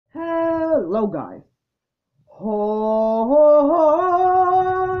Hello guys. Ho ho ho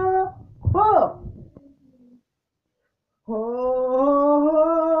ho ho ho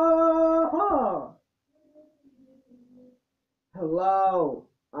ho. Hello,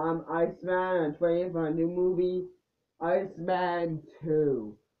 I'm Iceman. I'm training for a new movie, Iceman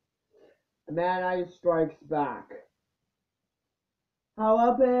 2. Man Ice Strikes Back. How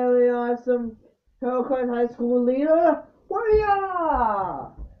up, very awesome Hillcrest High School leader?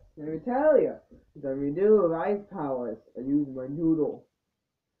 Warrior! Let me tell you, if I renew with ice powers, I use my noodle.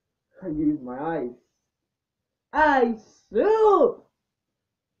 I use my ice. Ice soup!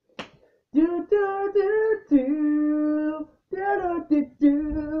 Do do do do do do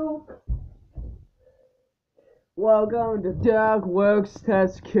do. Welcome to Doug Works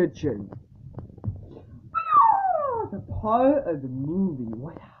Test Kitchen. The part of the movie,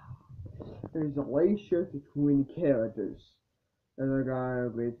 wow. There's a relationship between the characters. There's a guy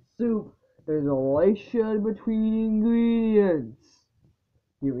with soup. There's a relationship between ingredients.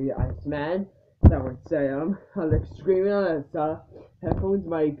 You read Iceman, that would say Alex screaming on Elsa, headphones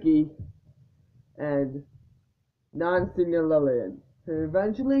Mikey, and non-senior Lillian. And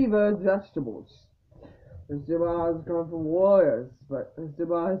eventually there's vegetables. The superheroes come from warriors, but the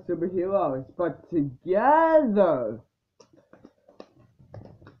superheroes, but together.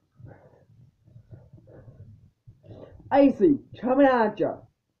 Icy, coming at ya.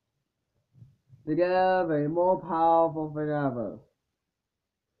 Together, they're more powerful than ever.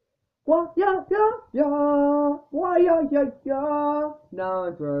 What, yeah. Why, yeah. Now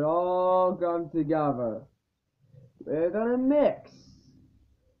it's where it all comes together. We're gonna mix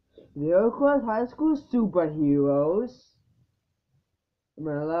the Hillcrest High School superheroes. I'm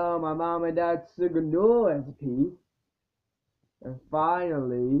gonna allow my mom and dad's secret noodle recipe. And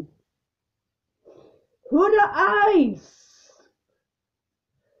finally, who the ice?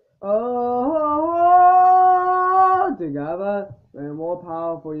 Oh, together, we're more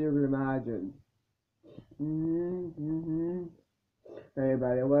powerful you can imagine.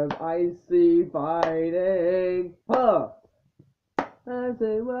 Everybody was icy fighting, huh? As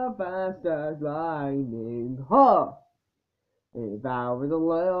they were fast as lightning, huh? If I was a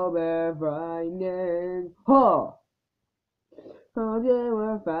little bit frightening, huh? Oh, they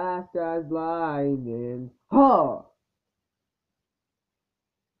were fast as lightning, huh?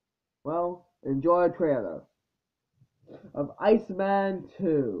 Well, enjoy a trailer of Iceman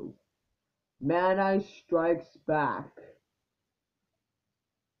 2. Man Ice Strikes Back.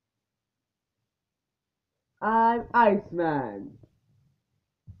 I'm Iceman.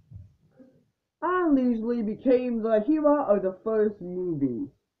 I usually became the hero of the first movie.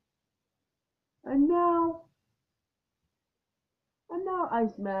 And now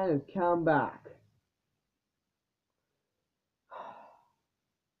Iceman has come back.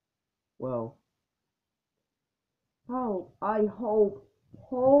 Well, I hope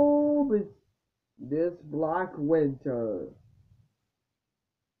it's this black winter.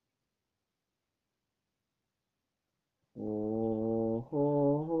 Oh,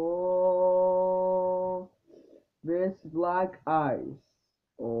 this black ice.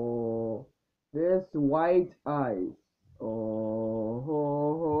 Oh, this white ice. Oh,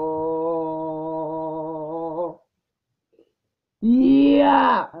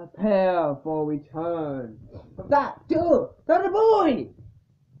 yeah, prepare for return of that dude, the boy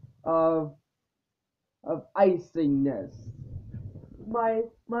of iciness. My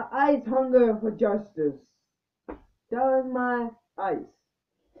eyes hunger for justice. That was my ice.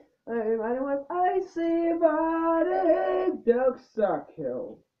 I was icy body, Duck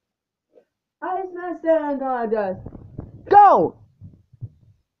Suckhill. Ice Master and Goddess. Go!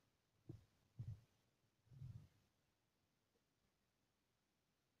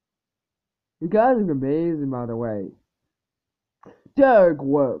 You guys are amazing, by the way. Doug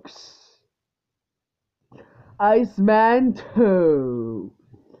Works. Iceman 2.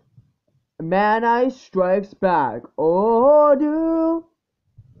 Man Ice Strikes Back. Oh, dude.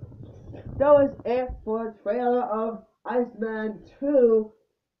 That was it for the trailer of Iceman 2.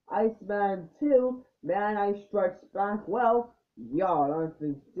 Iceman 2. Man Ice Strikes Back. Well, y'all on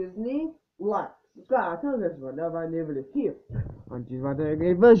Disney. Like, subscribe, tell us whenever I never here on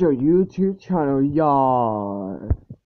Disney Visual YouTube channel, y'all.